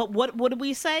people. But what do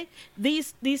we say?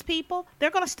 These people,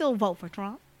 they're going to still vote for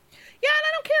Trump. Yeah, and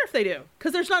I don't care if they do,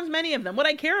 because there's not as many of them. What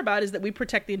I care about is that we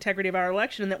protect the integrity of our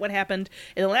election, and that what happened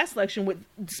in the last election, with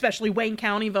especially Wayne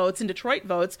County votes and Detroit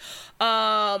votes,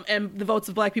 and the votes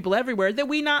of black people everywhere, that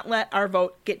we not let our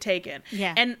vote get taken.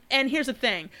 Yeah. And here's the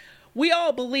thing. We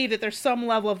all believe that there's some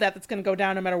level of that's going to go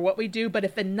down no matter what we do, but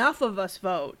if enough of us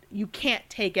vote, you can't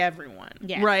take everyone,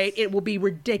 right? It will be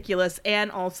ridiculous, and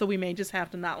also we may just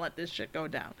have to not let this shit go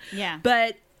down. Yeah.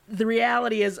 But the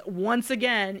reality is, once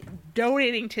again,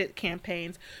 donating to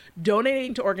campaigns,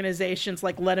 donating to organizations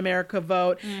like Let America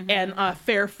Vote and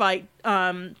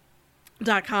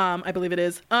fairfight.com, I believe it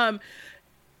is,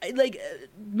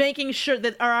 making sure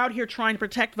that are out here trying to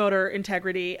protect voter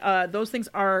integrity. Those things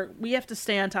we have to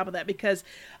stay on top of that, because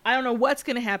I don't know what's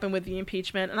going to happen with the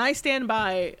impeachment. And I stand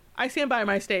by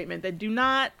my statement that do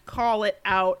not call it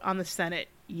out on the Senate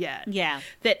yet. Yeah.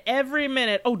 That every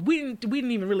minute, we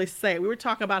didn't even really say it. We were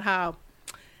talking about how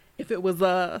if it was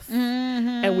us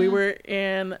and we were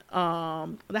in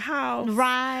the House,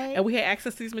 right, and we had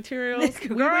access to these materials,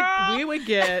 we would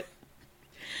get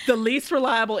the least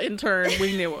reliable intern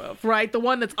we knew of, right? The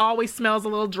one that's always smells a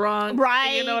little drunk.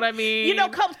 Right. You know what I mean? You know,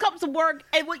 comes to work,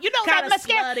 and that Kinda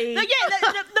mascara. slutty.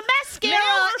 The mascara Male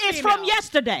or is female? from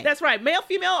yesterday. That's right. Male,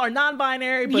 female, or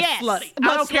non-binary, but Yes, slutty. but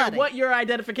I don't care slutty. what your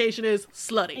identification is,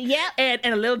 slutty. Yep. And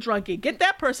a little drunky. Get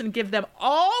that person, give them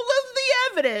all of the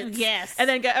evidence. Yes. And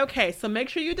then go, okay, so make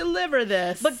sure you deliver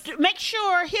this. But make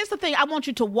sure, here's the thing, I want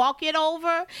you to walk it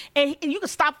over, and you can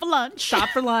stop for lunch. Stop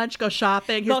for lunch, go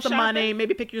shopping, Go here's the shopping. money,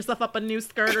 maybe pick yourself up a new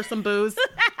skirt or some booze,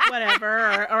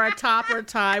 whatever, or a top or a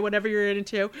tie, whatever you're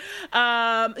into.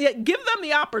 Give them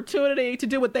the opportunity to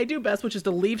do what they do best, which is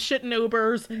to leave shit in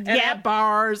Ubers and at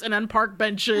bars and on park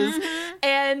benches.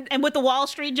 And with the Wall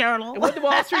Street Journal. With the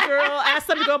Wall Street Journal, ask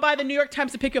them to go by the New York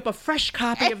Times to pick you up a fresh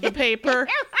copy of the paper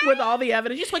with all the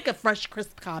evidence. Just like a fresh,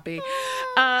 crisp copy,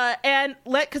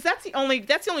 because that's the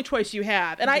only choice you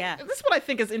have. And this is what I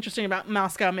think is interesting about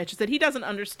Moscow Mitch is that he doesn't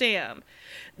understand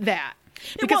that.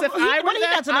 Because if I were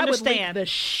that, I would leak the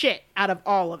shit out of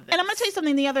all of this. And I'm going to tell you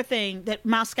something, the other thing that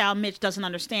Moscow Mitch doesn't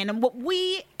understand, and what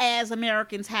we as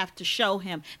Americans have to show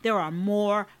him, there are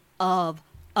more of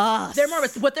us. They're more of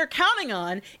us. What they're counting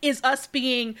on is us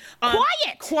being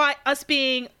quiet, us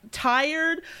being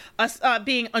tired, us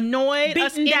being annoyed,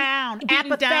 beaten down,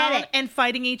 apathetic, and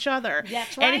fighting each other.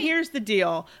 That's right. And here's the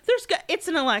deal: it's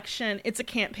an election, it's a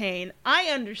campaign. I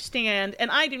understand,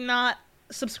 and I do not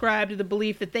subscribe to the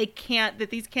belief that these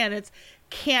candidates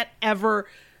can't ever.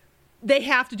 They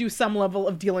have to do some level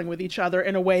of dealing with each other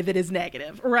in a way that is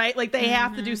negative, right? Like they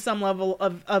have to do some level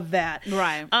of that.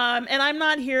 Right. And I'm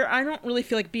not here, I don't really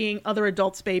feel like being other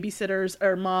adults' babysitters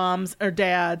or moms or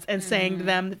dads and saying to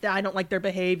them that I don't like their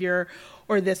behavior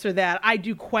or this or that. I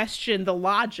do question the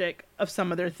logic of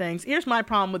some of their things. Here's my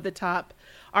problem with my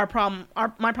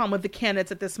problem with the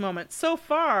candidates at this moment. So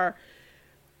far,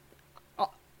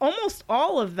 almost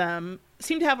all of them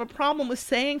seem to have a problem with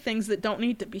saying things that don't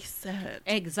need to be said.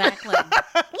 Exactly.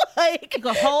 Like, you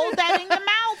can hold that in your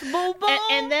mouth, boo boo.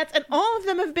 And all of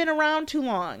them have been around too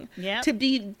long Yep. to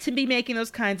be making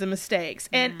those kinds of mistakes.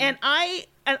 And I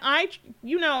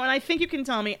think you can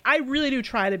tell me, I really do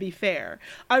try to be fair.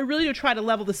 I really do try to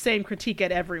level the same critique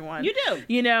at everyone. You do.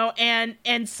 You know,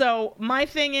 and so my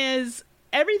thing is,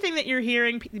 everything that you're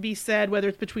hearing be said, whether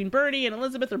it's between Bernie and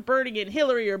Elizabeth or Bernie and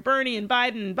Hillary or Bernie and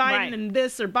Biden Right. and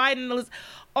this or Biden and Elizabeth,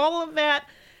 all of that,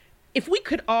 if we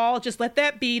could all just let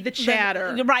that be the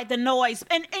chatter. The noise.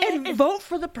 And vote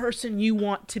for the person you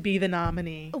want to be the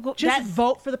nominee. Just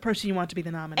vote for the person you want to be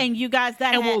the nominee. And you guys,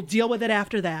 we'll deal with it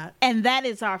after that. And that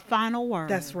is our final word.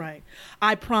 That's right.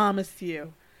 I promise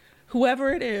you,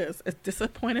 whoever it is, as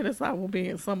disappointed as I will be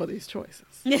in some of these choices,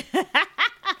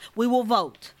 we will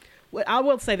vote. I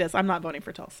will say this, I'm not voting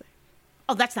for Tulsi.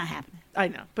 Oh, that's not happening. I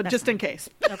know, but just in case.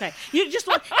 Okay. You just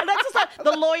that's just like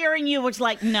the lawyer in you was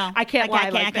like, no. I can't lie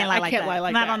like that. I can't lie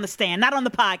like that. Not on the stand, not on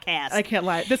the podcast. I can't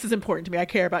lie. This is important to me. I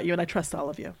care about you and I trust all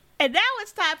of you. And now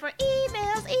it's time for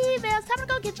emails. Time to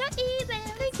go get your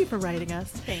emails. Thank you for writing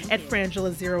us at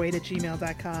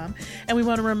frangela08@gmail.com. And we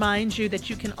want to remind you that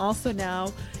you can also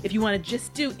now, if you want to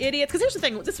just do idiots, because here's the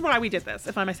thing, this is why we did this,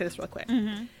 if I might say this real quick.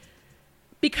 Mm-hmm.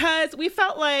 Because we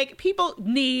felt like we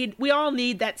all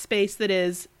need that space that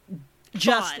is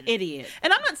just fun. idiot.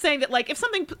 And I'm not saying that, like, if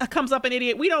something comes up an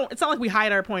idiot, it's not like we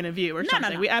hide our point of view or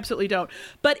something. No. We absolutely don't.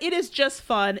 But it is just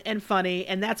fun and funny,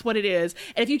 and that's what it is.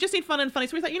 And if you just need fun and funny,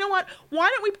 so we thought, you know what? Why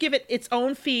don't we give it its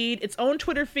own feed, its own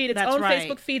Twitter feed, its own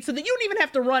Facebook feed, so that you don't even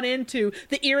have to run into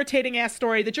the irritating ass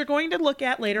story that you're going to look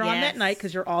at later on that night,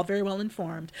 because you're all very well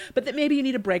informed, but that maybe you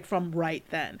need a break from right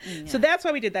then. Yeah. So that's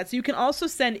why we did that. So you can also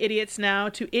send idiots now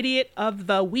to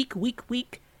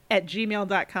idiotoftheweek at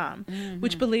gmail.com,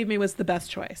 which, believe me, was the best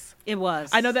choice. It was.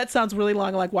 I know that sounds really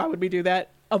long, like, why would we do that?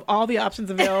 Of all the options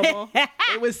available,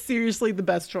 it was seriously the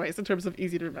best choice in terms of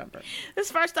easy to remember. This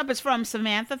first up is from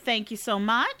Samantha. Thank you so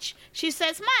much. She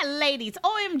says, my ladies,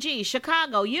 OMG,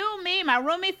 Chicago, you, me, my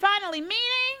roomie, finally meeting.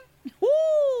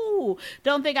 Woo!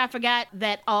 Don't think I forgot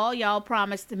that all y'all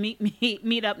promised to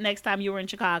meet up next time you were in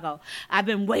Chicago. I've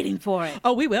been waiting for it.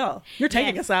 Oh, we will. You're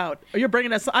taking us out. Or you're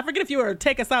bringing us. I forget if you were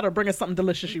take us out or bring us something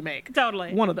delicious you make.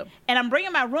 Totally. One of them. And I'm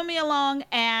bringing my roomie along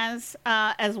as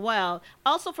well.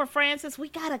 Also for Francis, we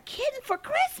got a kitten for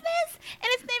Christmas, and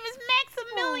his name is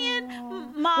Maximilian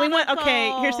Monaco. We went.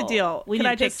 Okay, here's the deal. We Can need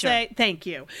I a just picture. say thank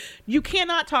you? You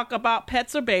cannot talk about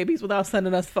pets or babies without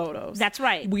sending us photos. That's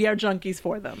right. We are junkies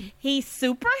for them. He's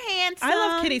super handsome. I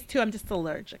love kitties too. I'm just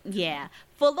allergic. Yeah.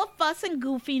 full of fuss and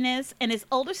goofiness, and his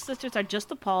older sisters are just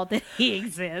appalled that he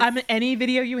exists. Any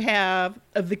video you have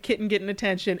of the kitten getting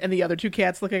attention and the other two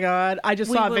cats looking on, I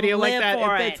just saw a video like that.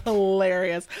 It's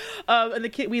hilarious. And the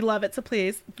kid, we love it. So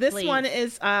please, this one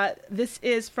is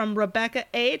from Rebecca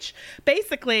H.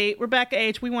 Basically, Rebecca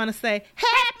H. We want to say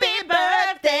happy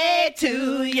birthday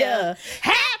to you.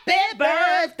 Happy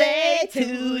birthday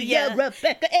to you,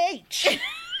 Rebecca H.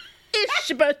 It's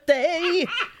your birthday.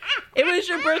 It was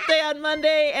your birthday on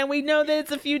Monday, and we know that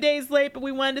it's a few days late, but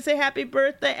we wanted to say happy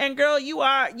birthday. And girl, you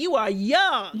are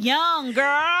young. Young,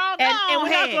 girl. And we're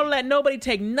not going to let nobody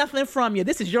take nothing from you.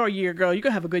 This is your year, girl. You're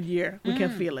going to have a good year. We can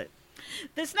feel it.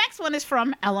 This next one is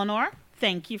from Eleanor.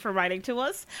 Thank you for writing to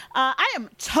us. I am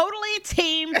totally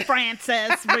Team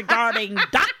Francis regarding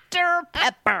Dr.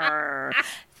 Pepper.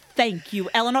 Thank you,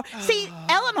 Eleanor. See,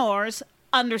 Eleanor's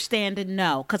understand and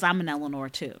know, because I'm an Eleanor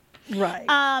too. Right.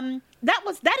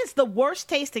 That is the worst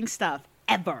tasting stuff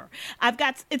ever.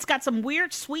 It's got some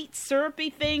weird sweet syrupy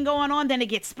thing going on, then it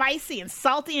gets spicy and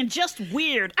salty and just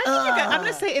weird. I'm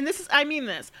gonna say, and I mean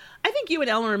this. I think you and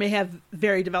Eleanor may have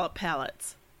very developed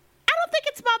palates. I don't think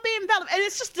it's about being developed, and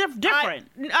it's just different.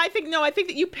 I think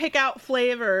that you pick out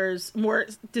flavors more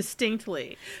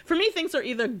distinctly. For me, things are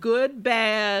either good,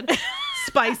 bad,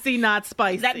 spicy, not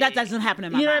spicy. That doesn't happen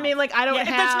in my mouth. You know what I mean? Like, I don't have...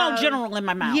 There's no general in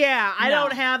my mouth. Yeah, I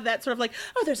don't have that sort of like,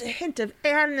 oh, there's a hint of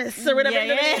airness or whatever.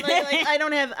 Yeah. Like, I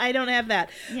don't have that.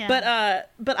 Yeah.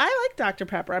 But I like Dr.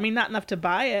 Pepper. I mean, not enough to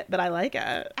buy it, but I like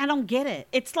it. I don't get it.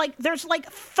 It's like there's like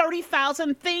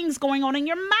 30,000 things going on in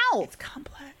your mouth. It's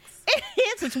complex. It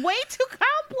is. It's way too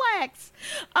complex.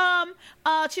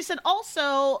 She said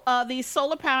also these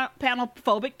solar panel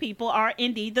phobic people are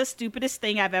indeed the stupidest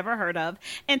thing I've ever heard of.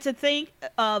 And to think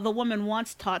the woman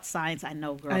once taught science. I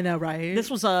know, girl. I know, right?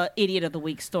 This was a Idiot of the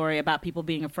Week story about people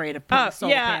being afraid of putting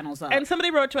solar panels up. And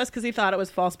somebody wrote to us because he thought it was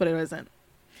false, but it wasn't.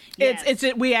 Yes.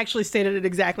 We actually stated it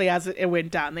exactly as it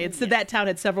went down. They had said that town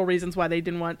had several reasons why they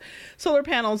didn't want solar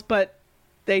panels, but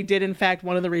they did, in fact,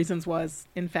 one of the reasons was,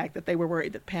 in fact, that they were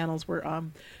worried that panels were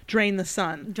drain the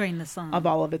sun of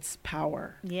all of its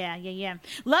power. Yeah.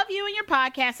 Love you and your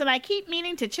podcast, and I keep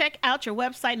meaning to check out your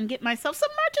website and get myself some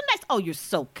merchandise. Oh, you're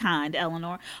so kind,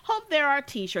 Eleanor. Hope there are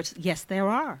T-shirts. Yes, there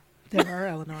are. There are,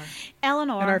 Eleanor.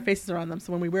 Eleanor. And our faces are on them,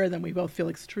 so when we wear them, we both feel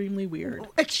extremely weird.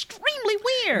 Extremely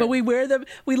weird. But we wear them,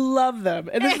 we love them.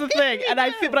 And this is the thing. And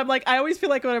I always feel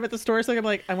like when I'm at the store, I'm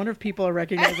like, I wonder if people are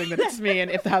recognizing that it's me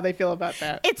and how they feel about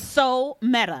that. It's so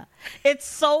meta. It's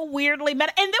so weirdly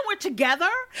meta. And then we're together.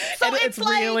 So and it's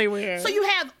like, really weird. So you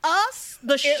have us,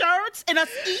 the shirts, and us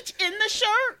each in the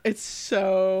shirt. It's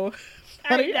so...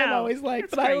 I'm always like,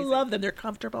 it's but crazy. I love them. They're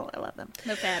comfortable. I love them.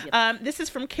 They're fabulous. This is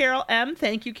from Carol M.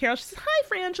 Thank you, Carol. She says, hi,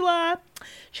 Frangela.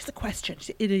 She has a question. She's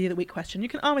an Idiot of the Week question. You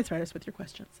can always write us with your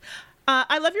questions.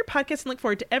 I love your podcast and look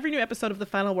forward to every new episode of The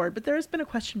Final Word, but there has been a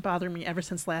question bothering me ever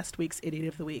since last week's Idiot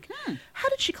of the Week. How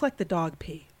did she collect the dog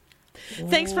pee?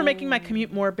 Thanks for making my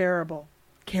commute more bearable.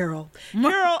 Carol.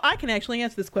 Carol, I can actually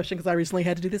answer this question because I recently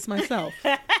had to do this myself.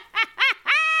 And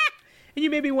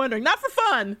you may be wondering, not for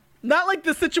fun. Not like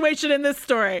the situation in this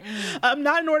story.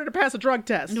 Not in order to pass a drug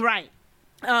test. Right.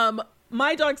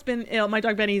 My dog's been ill. My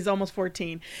dog Benny is almost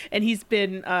 14, and he's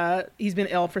been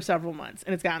ill for several months,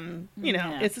 and it's gotten,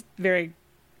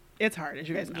 it's hard, as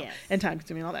you guys know, and time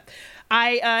consuming and all that.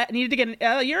 I needed to get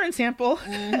a urine sample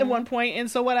at one point, and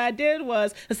so what I did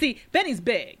was, see, Benny's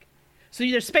big. So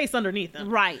there's space underneath him.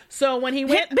 Right. So when he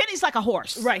went... Benny's like a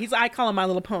horse. Right. I call him My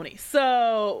Little Pony.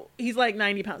 So he's like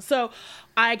 90 pounds. So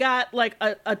I got like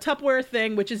a Tupperware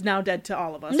thing, which is now dead to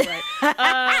all of us,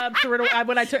 right?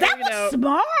 When I took, that was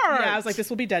smart. Yeah, I was like, this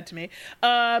will be dead to me.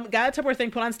 Got a Tupperware thing,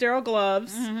 put on sterile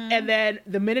gloves, and then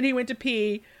the minute he went to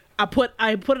pee, I put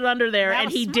it under there,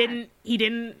 and he didn't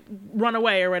run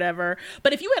away or whatever.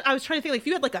 But I was trying to think, like, if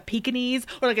you had like a Pekingese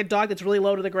or like a dog that's really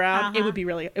low to the ground, it would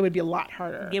be a lot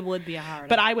harder. It would be harder.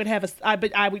 But I would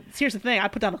here's the thing, I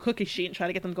put down a cookie sheet and try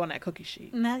to get them to go on that cookie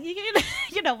sheet. Now,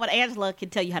 you know what, Angela can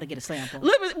tell you how to get a sample.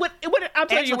 I'm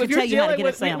telling you, if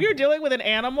you're dealing with an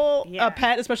animal, a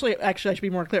pet, especially, actually I should be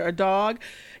more clear, a dog,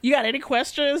 you got any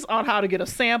questions on how to get a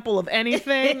sample of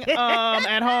anything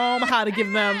at home, how to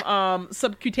give them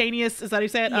subcutaneous, is that how you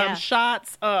say it?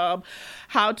 Shots,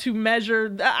 how to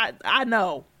measure, I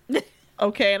know.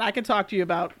 Okay, and I can talk to you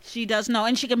about. She does know,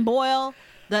 and she can boil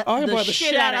the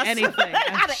shit out of anything.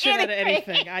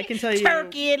 I can tell you.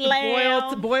 Turkey and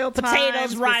lamb, boil potatoes,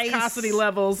 times, rice, viscosity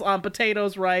levels on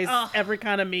potatoes, rice, every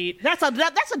kind of meat. That's a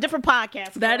different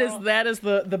podcast. Girl. That is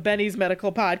the Benny's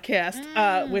Medical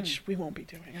Podcast, which we won't be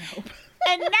doing, I hope.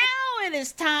 And now it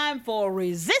is time for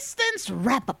Resistance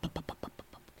Wrap Up.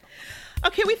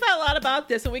 Okay, we thought a lot about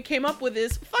this, and we came up with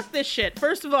this. Fuck this shit.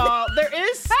 First of all, there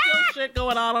is still shit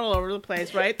going on all over the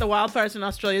place, right? The wildfires in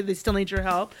Australia, they still need your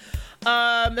help.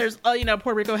 There's,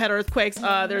 Puerto Rico had earthquakes.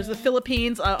 There's the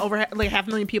Philippines. Over like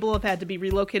 500,000 people have had to be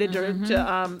relocated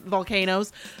to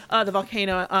volcanoes. The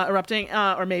volcano erupting,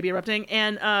 or maybe erupting,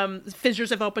 and fissures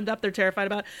have opened up. They're terrified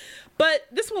about it. But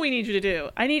this is what we need you to do.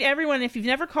 I need everyone, if you've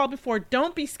never called before,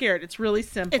 don't be scared. It's really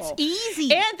simple. It's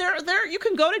easy. And there you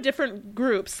can go to different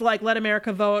groups like Let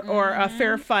America Vote or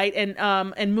Fair Fight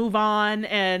and Move On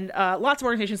and lots of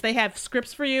organizations. They have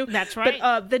scripts for you. That's right.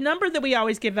 But the number that we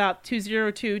always give out,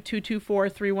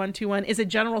 202-224-3121, is a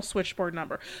general switchboard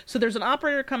number. So there's an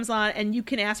operator that comes on and you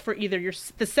can ask for either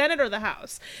the Senate or the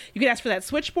House. You can ask for that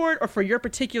switchboard or for your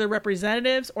particular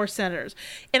representatives or senators.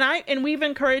 And we've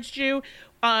encouraged you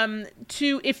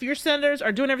to, if your senators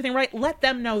are doing everything right, let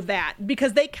them know that,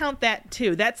 because they count that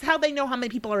too. That's how they know how many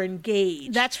people are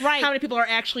engaged. That's right. How many people are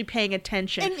actually paying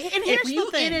attention. And here's if you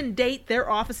the thing. inundate their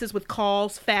offices with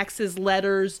calls, faxes,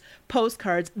 letters,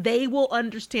 postcards, they will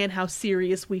understand how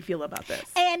serious we feel about this.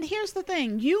 And here's the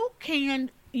thing. You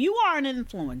are an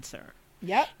influencer.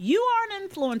 Yep. You are an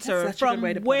influencer from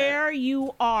where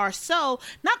you are. So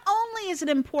not only is it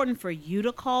important for you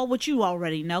to call, which you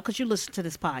already know because you listen to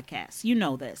this podcast, you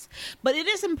know this, but it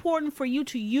is important for you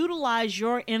to utilize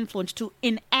your influence to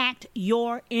enact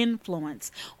your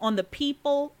influence on the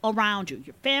people around you,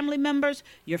 your family members,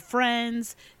 your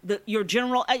friends, your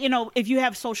general, if you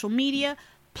have social media,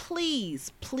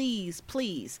 please, please,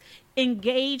 please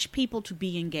engage people to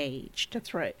be engaged.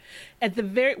 That's right. At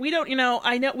the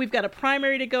I know we've got a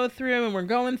primary to go through and we're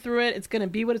going through it. It's going to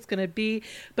be what it's going to be.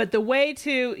 But the way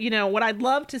to, what I'd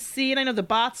love to see, and I know the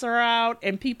bots are out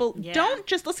and people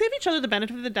let's give each other the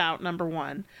benefit of the doubt, number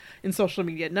one, in social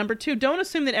media. Number two, don't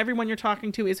assume that everyone you're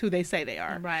talking to is who they say they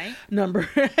are. Right.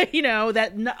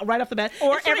 Right off the bat.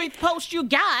 Or every post you're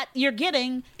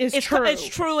getting is true. It's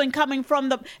true and coming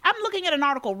from I'm looking at an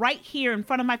article right here in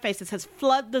front of my face that says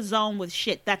flood the zone with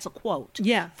shit. That's a quote.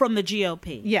 Yeah. From the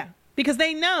GOP. Yeah. Because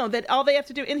they know that all they have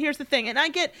to do, and here's the thing, and I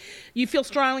get you feel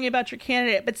strongly about your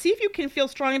candidate, but see if you can feel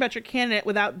strongly about your candidate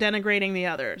without denigrating the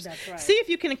others. That's right. See if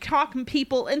you can talk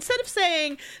people, instead of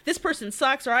saying this person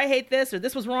sucks or I hate this or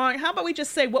this was wrong, how about we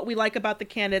just say what we like about the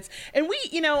candidates? And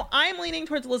I'm leaning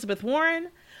towards Elizabeth Warren.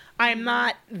 I'm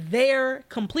not there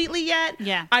completely yet.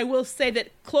 Yeah. I will say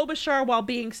that Klobuchar, while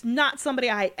being not somebody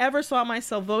I ever saw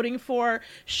myself voting for,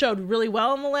 showed really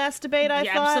well in the last debate, I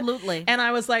thought. Absolutely. And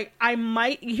I was like,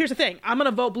 here's the thing, I'm going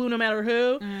to vote blue no matter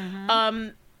who.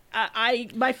 My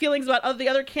feelings about the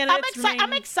other candidates.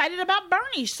 I'm excited about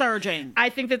Bernie surging. I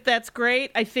think that that's great.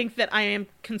 I think that I am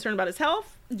concerned about his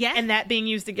health. Yeah. And that being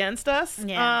used against us.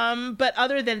 Yeah. But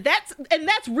other than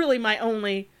that's really my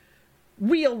only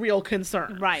real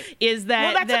concern, right? Is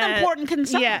that that's an important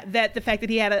concern? Yeah, that the fact that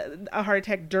he had a heart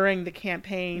attack during the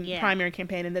campaign, primary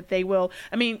campaign, and that they will.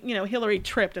 I mean, Hillary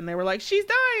tripped, and they were like, "She's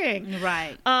dying,"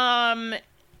 right?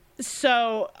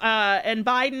 So, and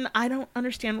Biden, I don't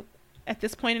understand at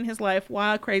this point in his life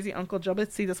why crazy Uncle Joe.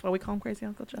 But see, that's why we call him Crazy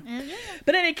Uncle Joe. Yeah.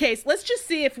 But in any case, let's just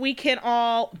see if we can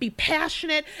all be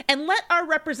passionate and let our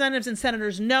representatives and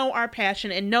senators know our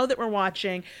passion and know that we're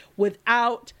watching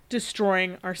without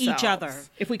destroying ourselves. Each other.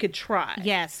 If we could try.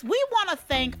 Yes. We want to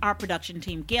thank our production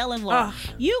team, Gail and Laura.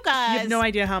 You guys. You have no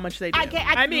idea how much they do.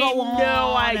 I mean, go on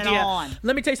no idea. And on.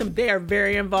 Let me tell you something. They are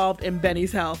very involved in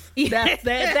Benny's health.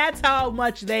 That's how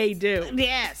much they do.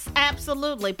 Yes,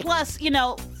 absolutely. Plus,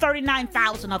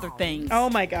 39,000 other things. Oh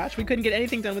my gosh. We couldn't get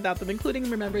anything done without them, including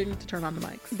remembering to turn on the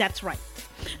mics. That's right.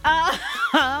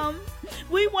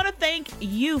 We want to thank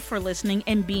you for listening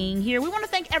and being here. We want to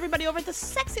thank everybody over at the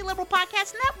Sexy Liberal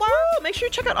Podcast Network. Woo! Make sure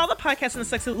you check out all the podcasts in the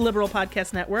Sexy Liberal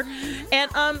Podcast Network.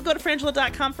 And go to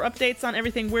frangela.com for updates on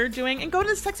everything we're doing. And go to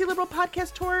the Sexy Liberal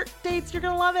Podcast tour dates. You're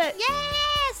going to love it.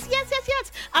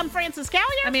 Yes. I'm Frances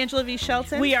Callier. I'm Angela V.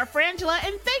 Shelton. We are Frangela,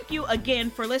 and thank you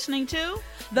again for listening to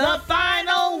The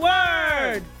Final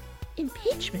Word.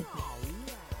 Impeachment.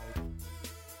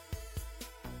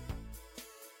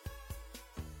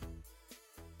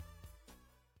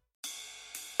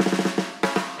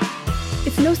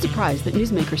 It's no surprise that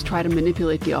newsmakers try to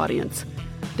manipulate the audience.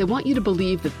 They want you to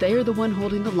believe that they are the one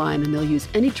holding the line and they'll use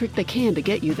any trick they can to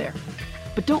get you there.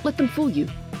 But don't let them fool you.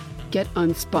 Get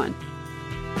unspun.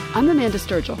 I'm Amanda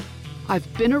Sturgill.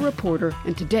 I've been a reporter,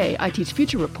 and today I teach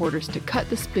future reporters to cut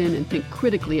the spin and think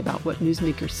critically about what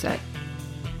newsmakers say.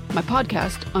 My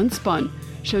podcast, Unspun,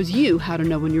 shows you how to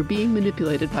know when you're being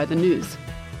manipulated by the news.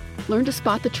 Learn to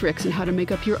spot the tricks and how to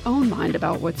make up your own mind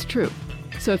about what's true.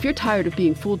 So if you're tired of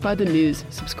being fooled by the news,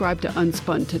 subscribe to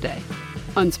Unspun today.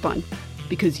 Unspun,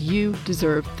 because you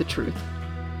deserve the truth.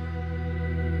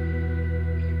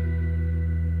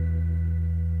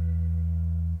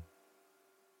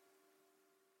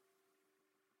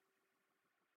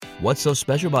 What's so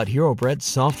special about Hero Bread's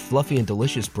soft, fluffy, and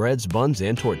delicious breads, buns,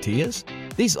 and tortillas?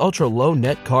 These ultra-low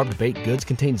net-carb baked goods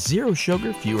contain zero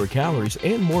sugar, fewer calories,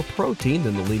 and more protein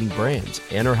than the leading brands,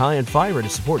 and are high in fiber to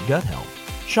support gut health.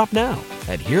 Shop now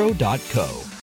at Hero.co.